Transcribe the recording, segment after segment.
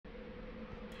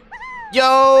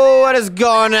Yo, what is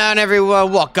going on,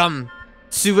 everyone? Welcome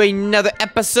to another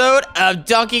episode of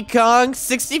Donkey Kong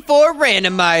 64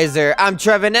 Randomizer. I'm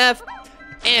Trevin F,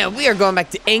 and we are going back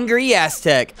to Angry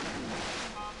Aztec.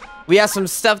 We have some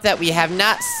stuff that we have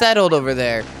not settled over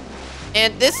there.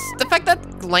 And the fact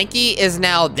that Lanky is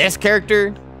now this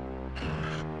character,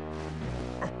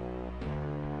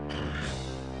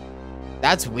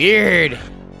 that's weird.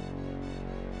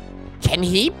 Can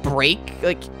he break?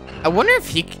 Like, I wonder if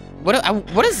he...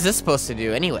 What is this supposed to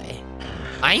do anyway?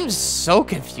 I'm so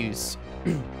confused.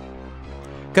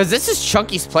 Because this is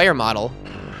Chunky's player model.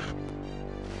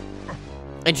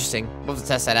 Interesting. We'll have to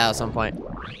test that out at some point.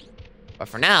 But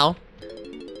for now...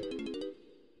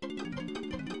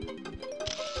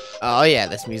 Oh yeah,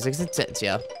 this music's intense,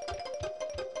 yeah.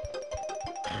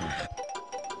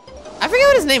 I forget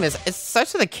what his name is. It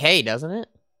starts with a K, doesn't it?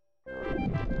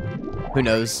 Who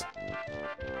knows?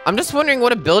 I'm just wondering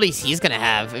what abilities he's gonna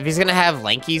have. If he's gonna have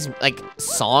Lanky's, like,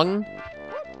 song,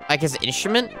 like his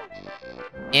instrument,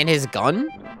 and his gun?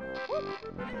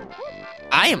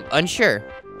 I am unsure.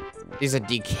 These are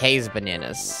DK's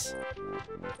bananas.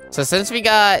 So since we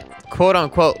got,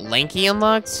 quote-unquote, Lanky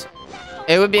unlocked,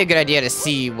 it would be a good idea to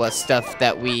see what stuff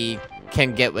that we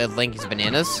can get with Lanky's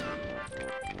bananas.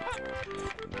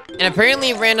 And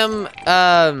apparently random,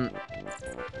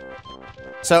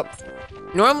 so...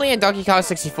 Normally in Donkey Kong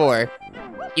 64,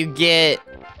 you get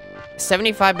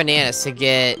 75 bananas to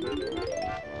get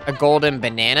a golden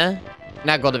banana.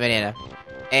 Not golden banana.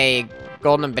 A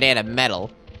golden banana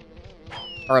medal.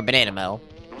 Or a banana medal.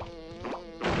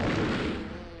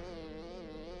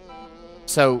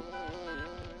 So,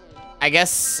 I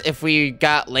guess if we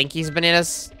got Lanky's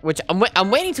bananas, which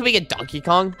I'm waiting till we get Donkey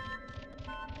Kong.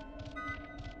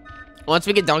 Once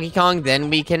we get Donkey Kong, then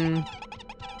we can...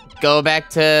 go back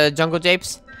to Jungle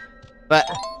Japes, but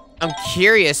I'm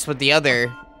curious what the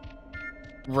other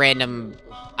random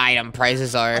item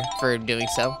prizes are for doing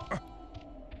so.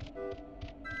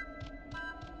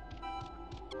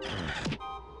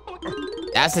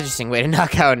 That's an interesting way to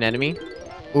knock out an enemy.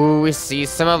 Ooh, we see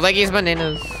some of Leggy's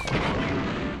bananas.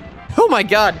 Oh my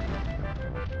god!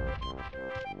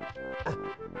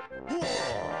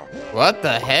 What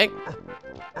the heck?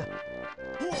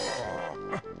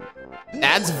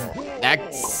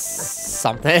 That's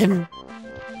something.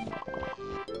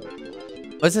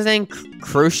 What's his name?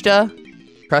 Crusha?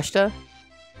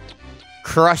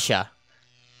 Crusha.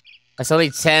 That's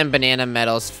only 10 banana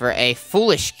medals for a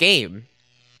foolish game.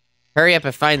 Hurry up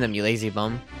and find them, you lazy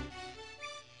bum.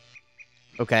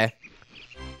 Okay.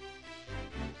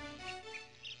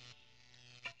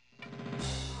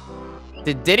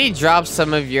 Did Diddy drop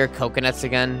some of your coconuts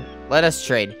again? Let us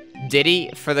trade.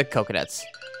 Diddy for the coconuts.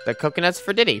 The coconuts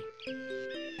for Diddy.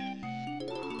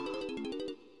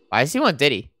 Why does he want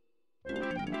Diddy? You're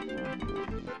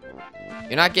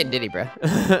not getting Diddy, bro.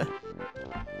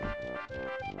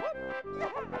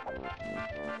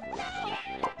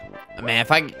 Man,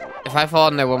 if I fall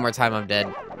in there one more time, I'm dead.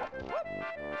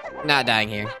 Not dying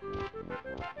here.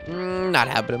 Not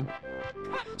happening.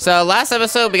 So last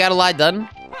episode, we got a lot done,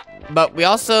 but we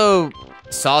also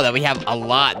saw that we have a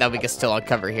lot that we can still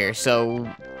uncover here. So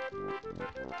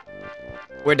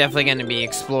we're definitely going to be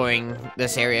exploring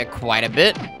this area quite a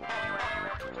bit.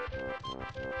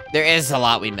 There is a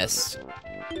lot we missed.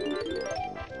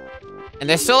 And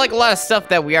there's still, like, a lot of stuff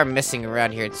that we are missing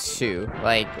around here, too.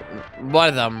 Like, one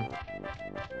of them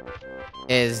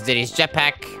is Diddy's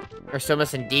jetpack. We're still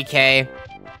missing DK.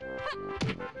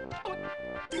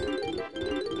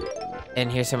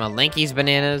 And here's some of Lanky's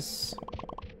bananas.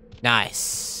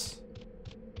 Nice.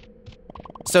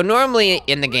 So normally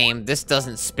in the game, this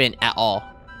doesn't spin at all.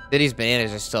 Diddy's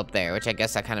bananas are still up there, which I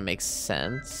guess that kind of makes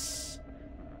sense.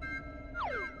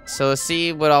 So let's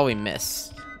see what all we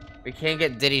missed. We can't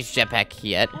get Diddy's jetpack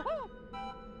yet.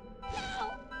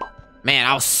 Man,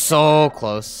 I was so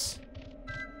close.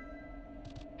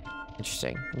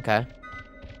 Interesting, okay.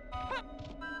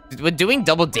 With doing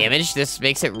double damage, this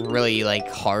makes it really, like,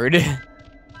 hard.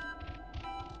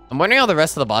 I'm wondering how the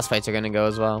rest of the boss fights are gonna go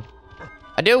as well.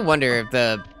 I do wonder if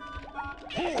the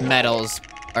medals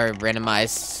are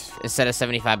randomized instead of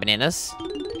 75 bananas.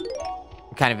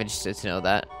 I'm kind of interested to know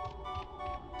that.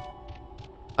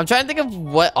 I'm trying to think of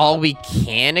what all we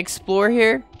can explore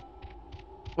here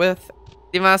with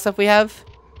the amount of stuff we have.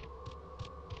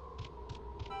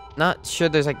 Not sure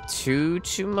there's like too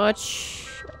much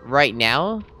right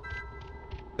now.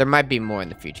 There might be more in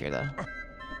the future though.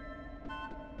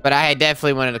 But I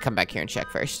definitely wanted to come back here and check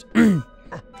first.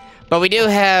 But we do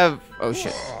have... Oh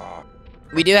shit.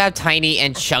 We do have Tiny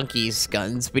and Chunky's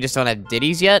guns. We just don't have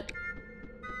Diddy's yet.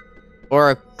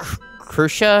 Or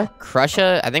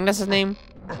Crusha, I think that's his name.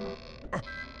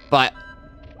 But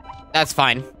that's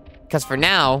fine. Because for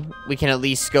now, we can at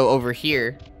least go over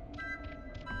here.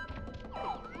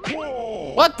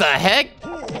 What the heck?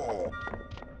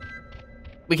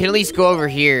 We can at least go over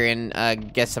here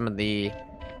and get some of the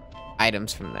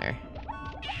items from there.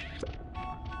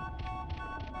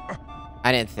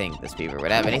 I didn't think this beaver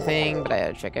would have anything, but I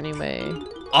had to check anyway.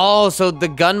 Oh, so the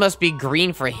gun must be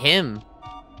green for him.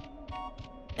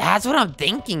 That's what I'm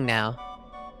thinking now.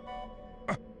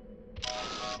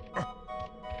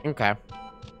 Okay.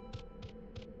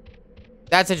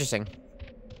 That's interesting.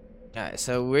 Alright,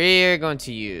 so we're going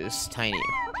to use Tiny.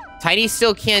 Tiny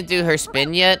still can't do her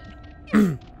spin yet.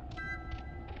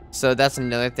 So that's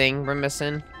another thing we're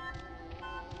missing.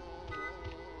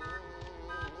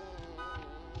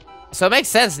 So it makes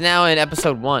sense now in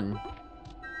episode 1.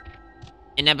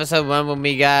 In episode 1 when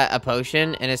we got a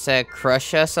potion and it said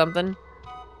crush us something.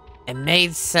 It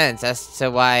made sense as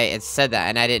to why it said that,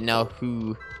 and I didn't know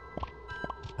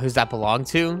who's that belonged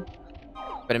to.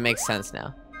 But it makes sense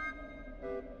now.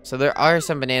 So there are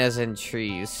some bananas in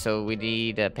trees, so we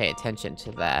need to pay attention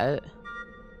to that.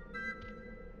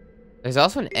 There's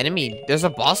also an enemy. There's a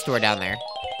boss door down there.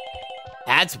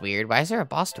 That's weird. Why is there a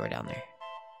boss door down there?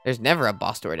 There's never a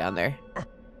boss door down there.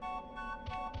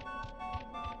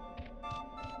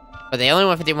 But they only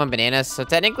want 51 bananas, so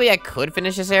technically I could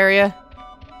finish this area.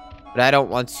 But I don't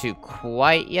want to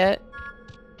quite yet.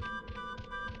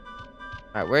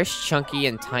 Alright, where's Chunky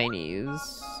and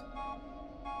Tiny's?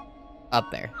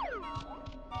 Up there.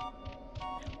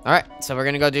 Alright, so we're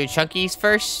gonna go do Chunky's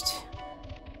first.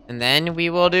 And then we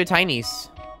will do Tiny's.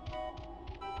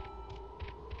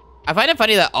 I find it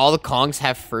funny that all the Kongs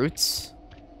have fruits.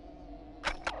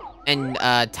 And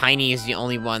Tiny is the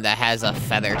only one that has a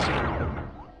feather.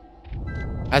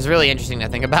 That's really interesting to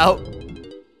think about.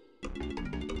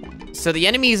 So the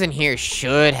enemies in here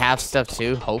should have stuff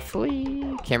too,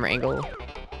 hopefully. Camera angle.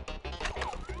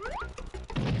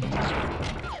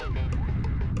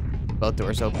 Both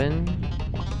doors open.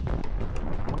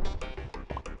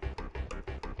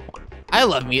 I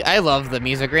love the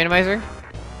music randomizer.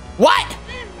 What?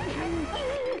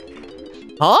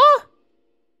 Huh?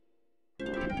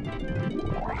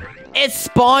 It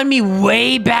spawned me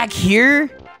way back here?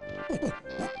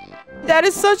 That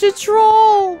is such a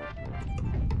troll.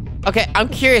 Okay, I'm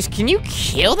curious. Can you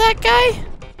kill that guy?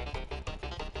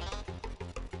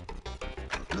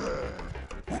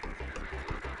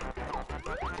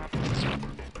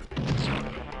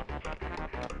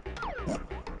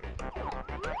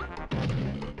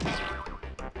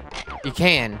 You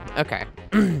can. Okay.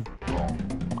 I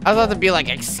was about to be like,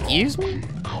 excuse me?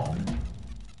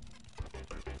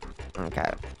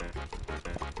 Okay.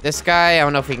 This guy, I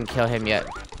don't know if we can kill him yet.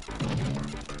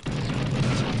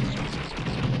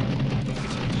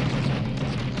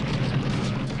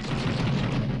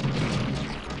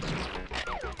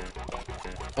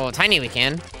 Well, Tiny we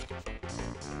can.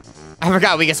 I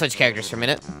forgot we can switch characters for a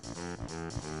minute.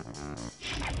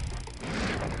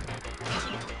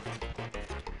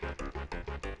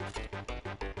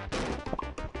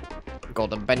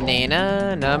 Golden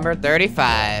banana number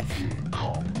 35.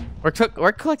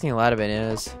 We're collecting a lot of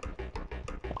bananas.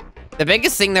 The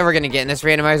biggest thing that we're gonna get in this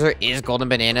randomizer is golden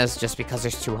bananas, just because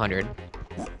there's 200.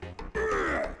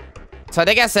 So I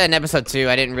think I said in episode 2,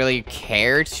 I didn't really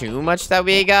care too much that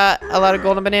we got a lot of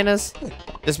golden bananas,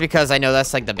 just because I know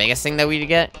that's like the biggest thing that we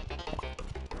get.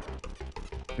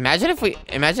 Imagine if we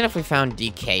found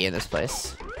DK in this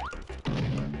place.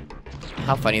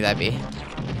 How funny that'd be.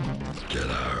 Get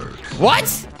out.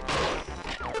 What?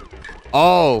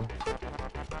 Oh.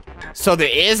 So there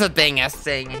is a thing that's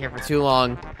staying in here for too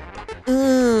long.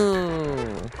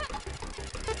 Ooh.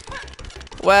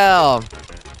 Well,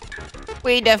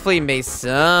 we definitely made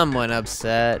someone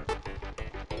upset.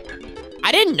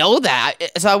 I didn't know that.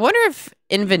 So I wonder if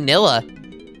in vanilla.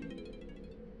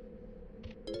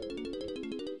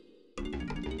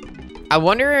 I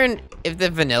wonder if the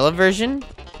vanilla version,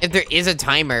 if there is a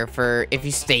timer for if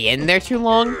you stay in there too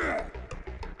long,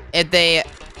 if they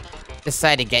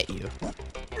decide to get you.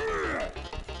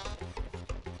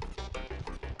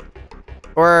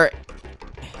 Or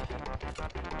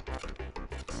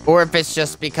if it's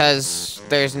just because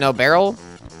there's no barrel.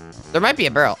 There might be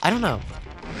a barrel. I don't know.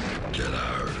 Get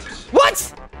out.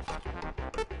 What?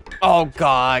 Oh,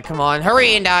 God. Come on.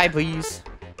 Hurry and die, please.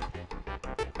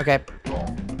 Okay.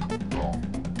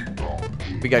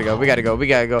 We gotta go. We gotta go. We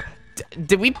gotta go.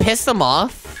 Did we piss them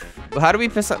off? How do we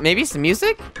piss them? Maybe some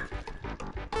music?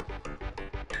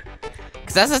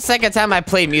 Because that's the second time I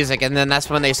played music, and then that's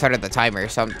when they started the timer.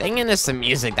 So I'm thinking it's some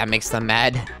music that makes them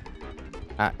mad.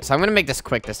 Alright, so I'm gonna make this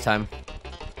quick this time.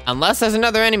 Unless there's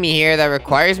another enemy here that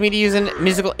requires me to use a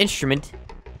musical instrument.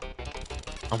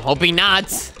 I'm hoping not.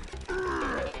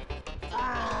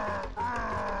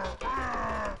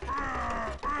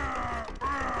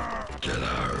 Get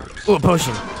out. Ooh, a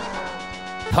potion.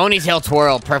 Ponytail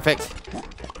twirl, perfect.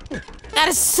 That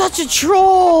is such a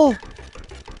troll!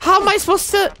 How am I supposed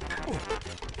to...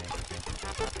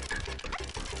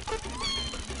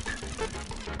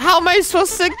 How am I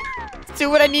supposed to do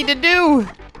what I need to do?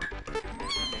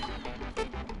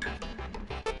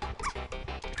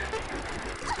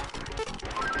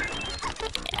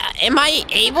 Am I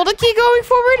able to keep going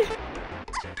forward?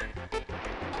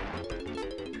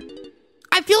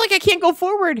 I feel like I can't go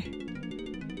forward.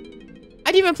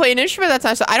 I didn't even play an instrument that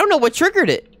time, so I don't know what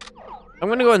triggered it. I'm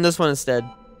gonna go in this one instead.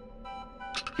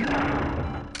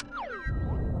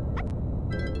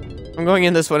 I'm going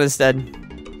in this one instead.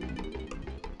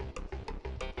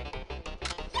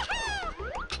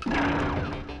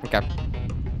 Okay.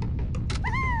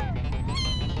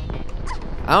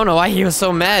 I don't know why he was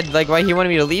so mad. Like, why he wanted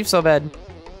me to leave so bad.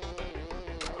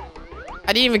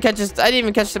 I didn't even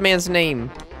catch the man's name.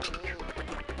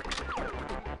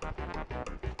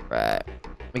 Right.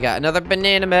 We got another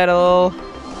banana medal.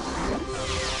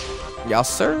 Yes,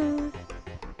 sir.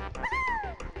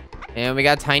 And we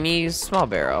got tiny small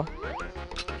barrel.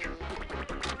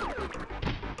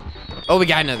 Oh, we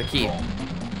got another key.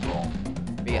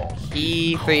 We got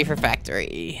key 3 for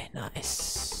factory.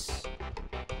 Nice.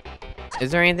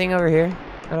 Is there anything over here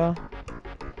at all?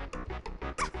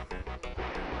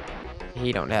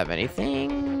 He don't have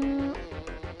anything.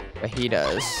 But he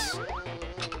does.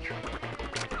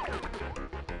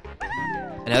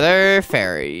 Another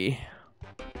fairy.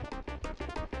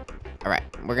 Alright,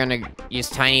 we're gonna use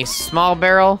tiny small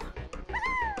barrel.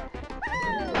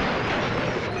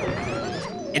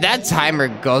 If that timer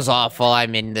goes off while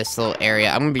I'm in this little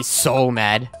area, I'm gonna be so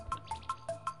mad.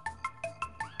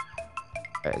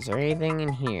 Alright, is there anything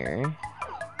in here?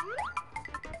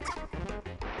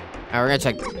 Alright, we're gonna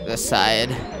check this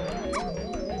side.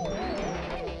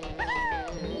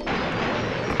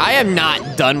 I am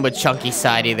not done with Chunky's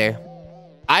side either.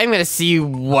 I'm gonna see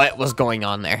what was going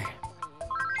on there.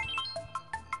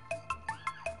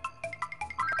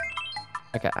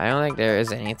 Okay, I don't think there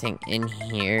is anything in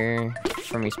here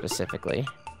for me specifically.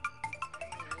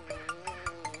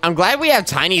 I'm glad we have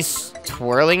Tiny's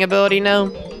twirling ability now.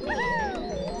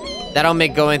 That'll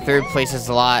make going through places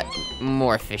a lot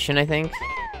more efficient, I think.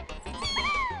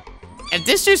 If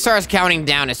this dude starts counting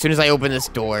down as soon as I open this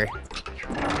door,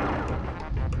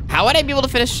 how would I be able to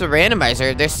finish the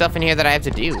randomizer if there's stuff in here that I have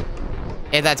to do?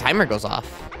 If that timer goes off.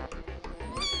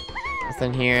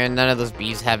 Nothing here, none of those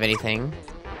bees have anything.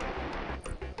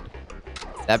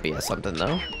 That'd be something,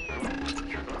 though.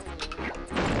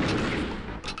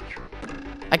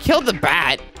 I killed the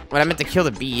bat when I meant to kill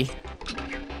the bee.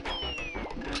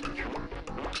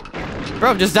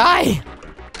 Bro, just die!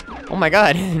 Oh my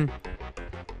god.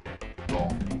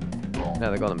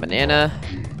 Another golden banana.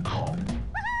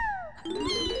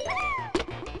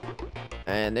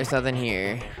 And there's nothing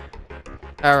here.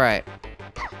 Alright.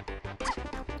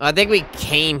 I think we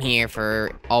came here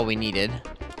for all we needed.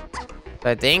 So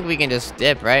I think we can just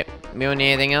dip, right? We don't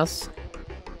need anything else?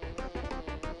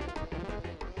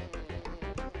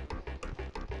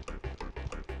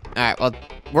 Alright, well,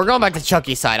 we're going back to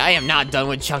Chunky's side. I am not done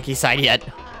with Chunky's side yet.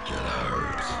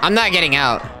 I'm not getting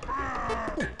out.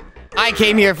 I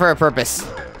came here for a purpose.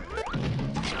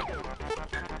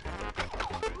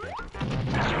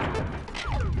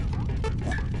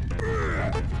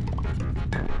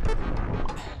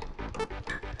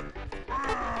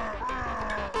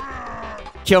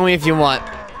 Kill me if you want.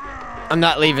 I'm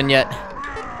not leaving yet.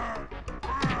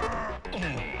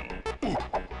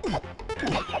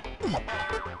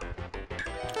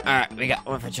 Alright, we got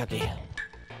one for Chucky.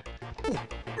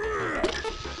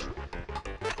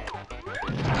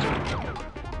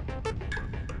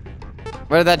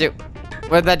 What did that do?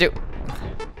 What did that do?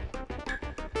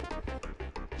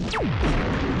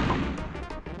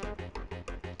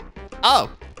 Oh!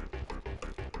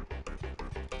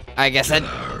 I guess that...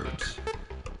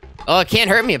 Oh, it can't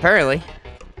hurt me, apparently.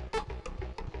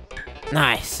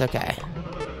 Nice, okay.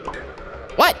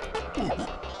 What?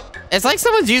 It's like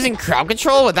someone's using crowd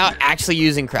control without actually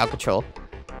using crowd control.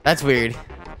 That's weird.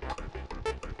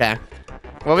 Okay.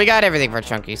 Well, we got everything for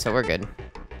Chunky, so we're good.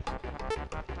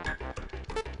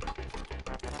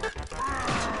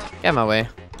 Get out of my way.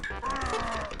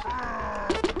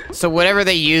 So whatever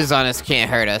they use on us can't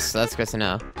hurt us, so that's good to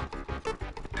know.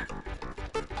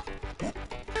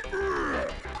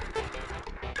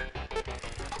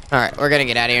 Alright, we're gonna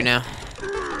get out of here now.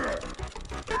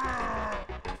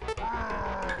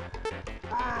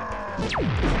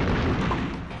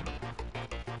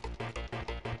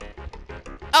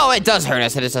 Oh, it does hurt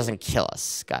us. It just doesn't kill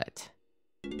us. Got it.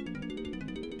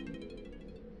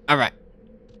 All right.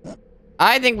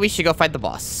 I think we should go fight the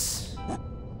boss.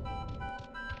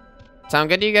 Sound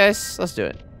good to you guys? Let's do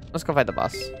it. Let's go fight the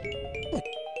boss.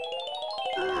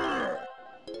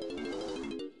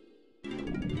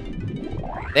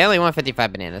 They only want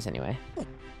 55 bananas anyway.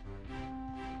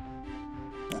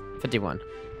 51.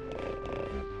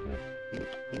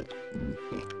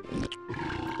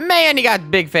 Man, he got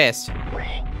big fist.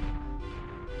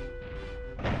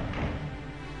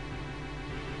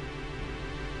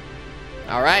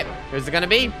 All right, who's it gonna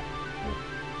be?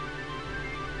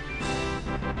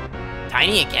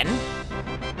 Tiny again?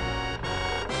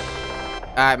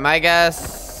 All right, my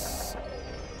guess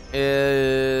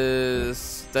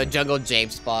is the Jungle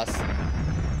Japes boss.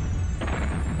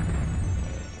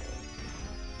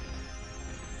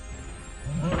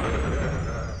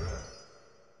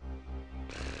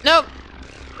 Nope.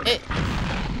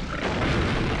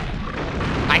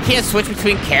 I can't switch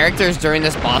between characters during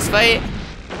this boss fight?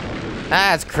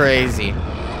 That's crazy.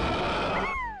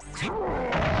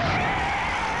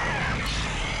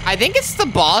 I think it's the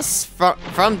boss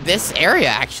from this area,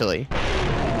 actually.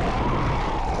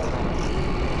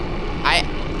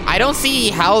 I don't see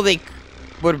how they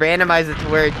would randomize it to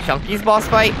where Chunky's boss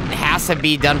fight has to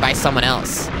be done by someone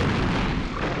else.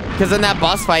 Because then that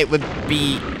boss fight would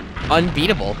be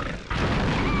unbeatable.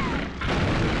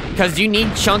 Because you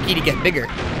need Chunky to get bigger.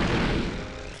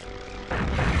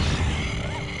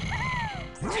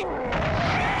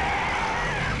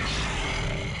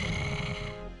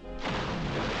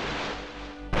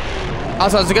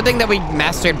 Also, it's a good thing that we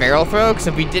mastered barrel throw, because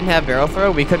if we didn't have barrel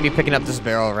throw, we couldn't be picking up this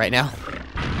barrel right now.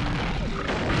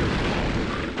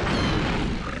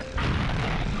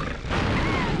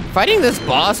 Fighting this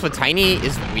boss with Tiny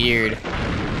is weird.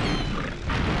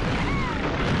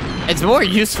 It's more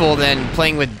useful than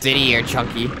playing with Diddy or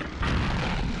Chunky.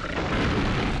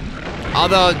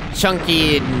 Although,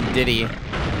 Chunky and Diddy...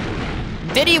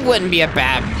 Diddy wouldn't be a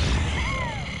bad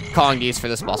Kong to use for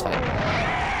this boss fight.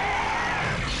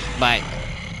 But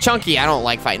Chunky, I don't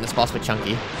like fighting this boss with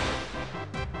Chunky.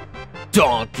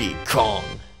 Donkey Kong.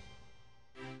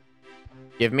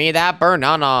 Give me that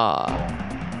banana.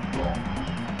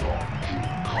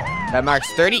 That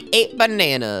marks 38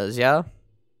 bananas, yeah?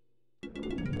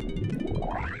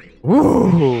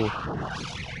 Woo!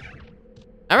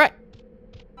 Alright.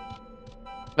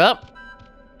 Well,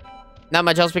 not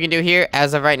much else we can do here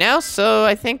as of right now, so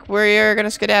I think we're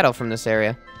gonna skedaddle from this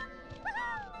area.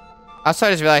 Also,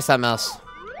 I just realized something else.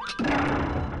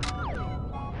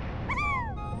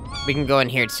 We can go in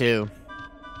here too.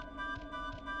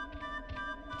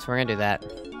 So we're gonna do that.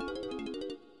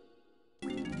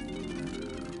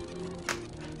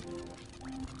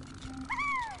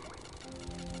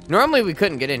 Normally we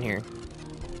couldn't get in here.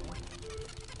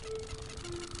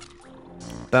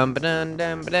 The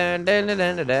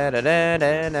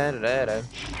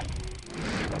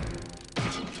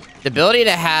ability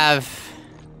to have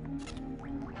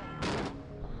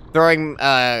throwing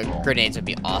grenades would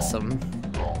be awesome.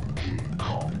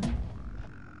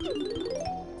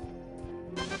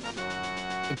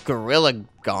 Gorilla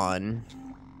Gone.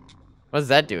 What does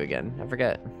that do again? I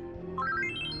forget.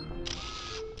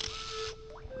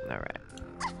 Alright.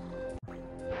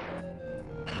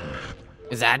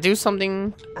 Does that do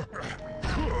something?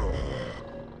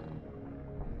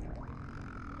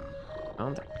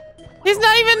 He's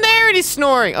not even there and he's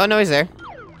snoring. Oh no, he's there.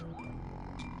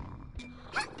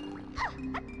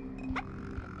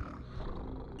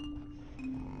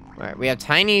 Alright, we have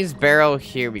Tiny's barrel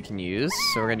here we can use,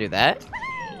 so we're gonna do that.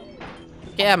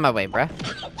 Get out of my way, bruh.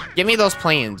 Give me those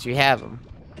planes, you have them.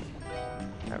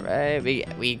 Alright,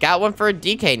 we got one for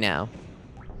DK now.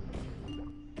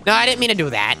 No, I didn't mean to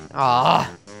do that. Aw.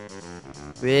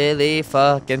 Really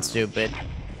fucking stupid.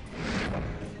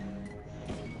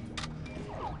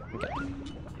 Okay.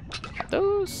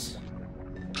 Those.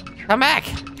 Come back.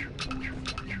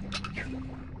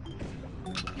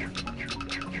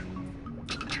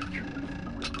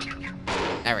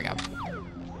 There we go.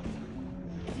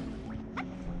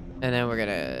 And then we're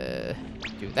gonna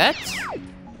do that.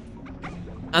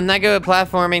 I'm not good with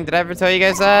platforming. Did I ever tell you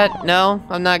guys that? No,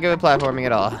 I'm not good with platforming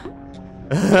at all.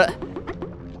 We're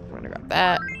gonna grab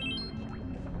that.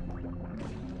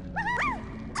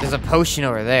 There's a potion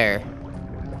over there.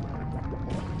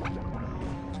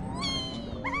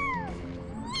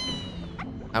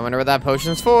 I wonder what that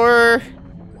potion's for.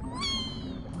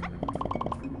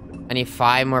 I need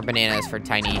 5 more bananas for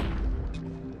Tiny.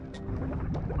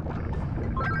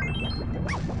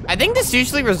 I think this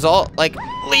usually leads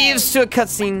to a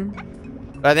cutscene.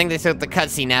 But I think they took the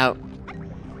cutscene out.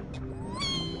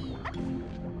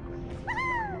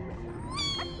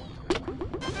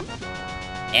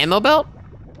 Ammo belt?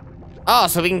 Oh,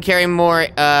 so we can carry more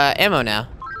ammo now.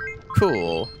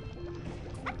 Cool.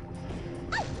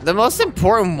 The most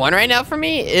important one right now for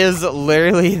me is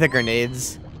literally the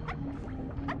grenades.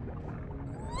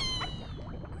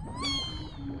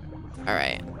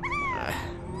 Alright.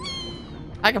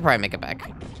 I could probably make it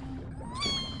back.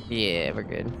 Yeah, we're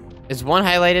good. Is one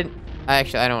highlighted?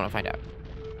 Actually, I don't want to find out.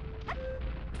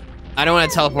 I don't want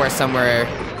to teleport somewhere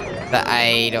that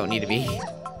I don't need to be.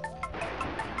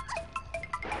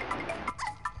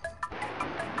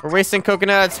 We're wasting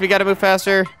coconuts. We gotta move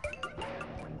faster.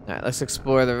 Alright, let's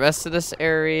explore the rest of this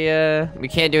area. We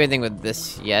can't do anything with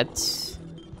this yet.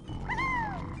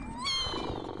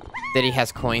 Diddy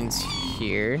has coins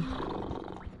here.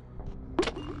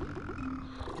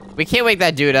 We can't wake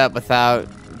that dude up without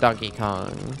Donkey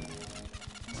Kong.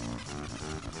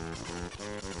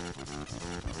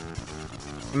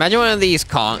 Imagine one of these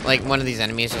one of these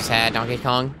enemies just had Donkey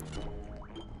Kong.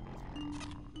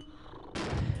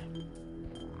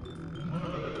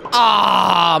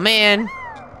 Aw, man.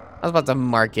 I was about to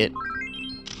mark it.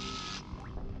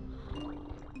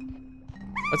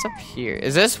 What's up here?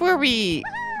 Is this where we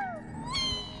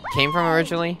came from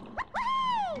originally?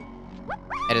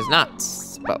 It is not,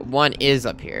 but one is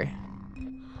up here.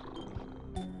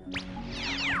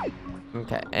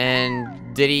 Okay,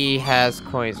 and Diddy has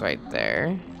coins right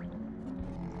there.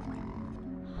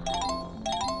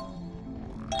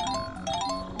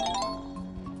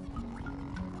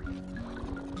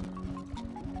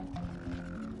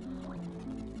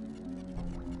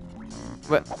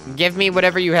 What? Give me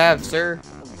whatever you have, sir.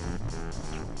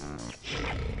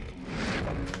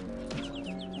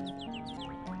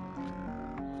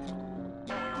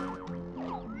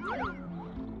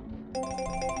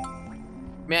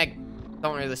 I mean, I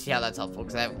don't really see how that's helpful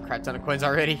because I have a crap ton of coins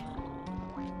already.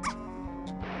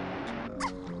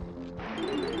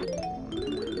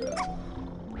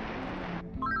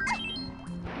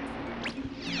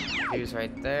 Two's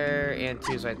right there, and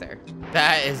two's right there.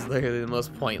 That is literally the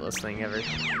most pointless thing ever.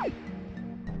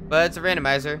 But it's a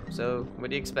randomizer, so what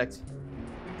do you expect?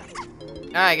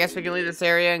 Alright, I guess we can leave this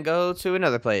area and go to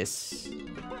another place.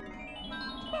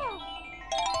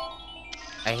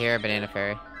 I hear a banana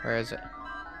fairy. Where is it?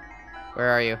 Where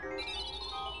are you?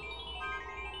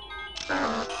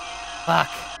 Fuck.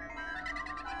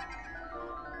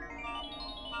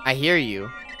 I hear you.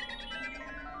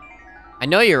 I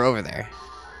know you're over there.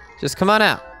 Just come on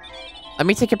out. Let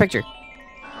me take your picture.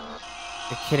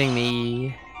 You're kidding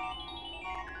me.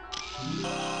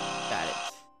 Got it.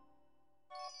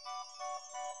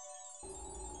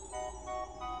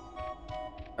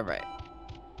 Alright.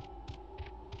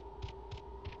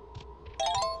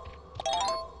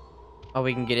 Oh,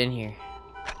 we can get in here.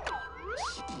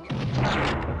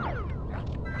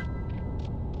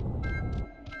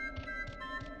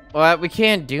 Well, we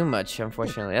can't do much,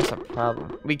 unfortunately. That's a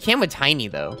problem. We can with Tiny,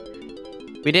 though.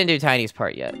 We didn't do Tiny's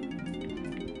part yet.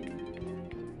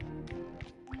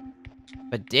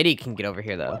 But Diddy can get over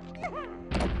here, though.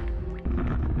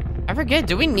 I forget,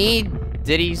 do we need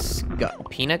Diddy's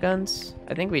peanut guns?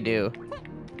 I think we do.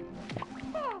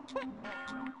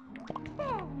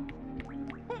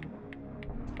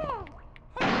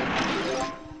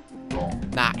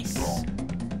 Nice.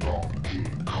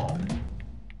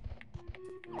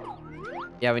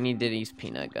 Yeah, we need Diddy's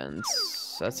peanut guns.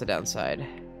 So that's the downside.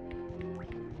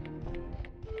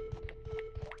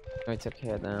 We took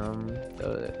care of them.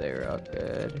 So that they were all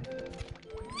good.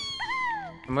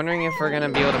 I'm wondering if we're gonna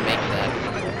be able to make that.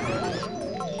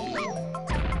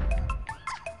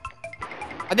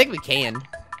 I think we can.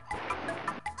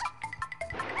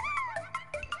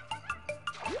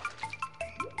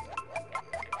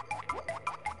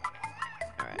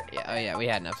 Alright, yeah, oh yeah, we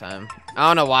had enough time. I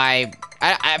don't know why.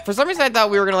 For some reason I thought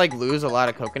we were gonna like lose a lot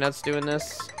of coconuts doing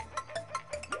this.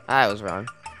 I was wrong.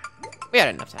 We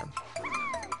had enough time.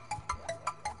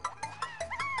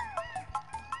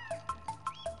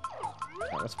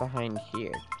 What's behind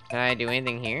here? Can I do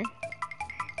anything here?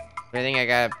 Anything I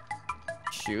gotta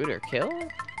shoot or kill? I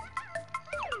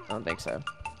don't think so.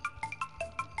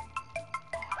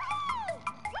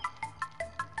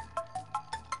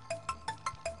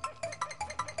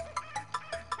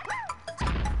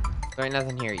 There ain't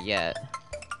nothing here yet.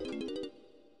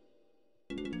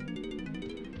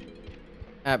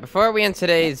 Before we end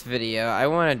today's video, I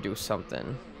want to do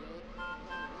something.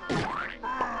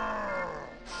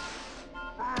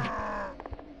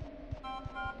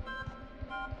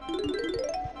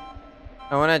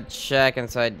 I want to check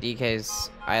inside DK's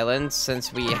island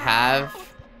since we have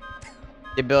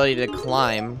the ability to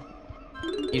climb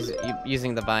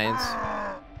using the vines.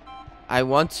 I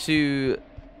want to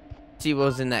see what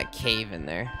was in that cave in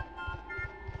there.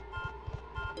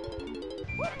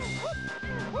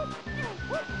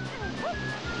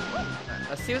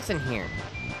 Let's see what's in here.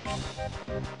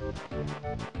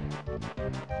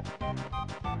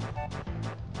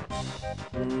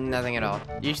 Nothing at all.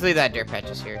 Usually that dirt patch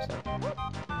is here, so.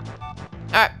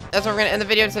 Alright, that's what we're gonna end the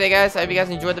video today, guys. I hope you guys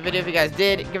enjoyed the video. If you guys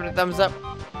did, give it a thumbs up.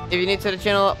 If you're new to the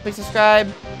channel, please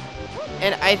subscribe.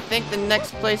 And I think the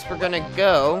next place we're gonna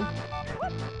go,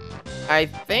 I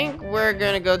think we're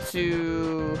gonna go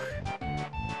to,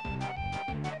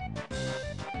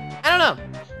 I don't know.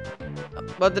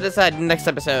 We'll have to decide in the next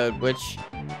episode, which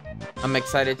I'm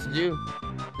excited to do.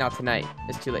 Not tonight.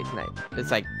 It's too late tonight.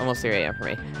 It's like almost 3 a.m. for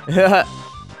me.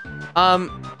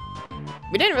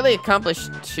 We didn't really accomplish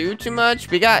too much.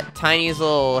 We got Tiny's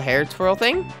little hair twirl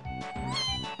thing.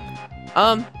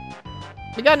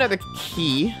 We got another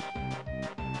key.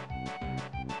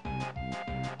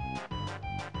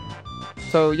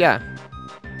 So yeah.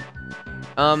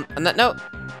 On that note,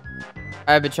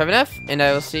 I've been Trevin F, and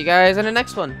I will see you guys in the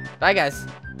next one. Bye, guys.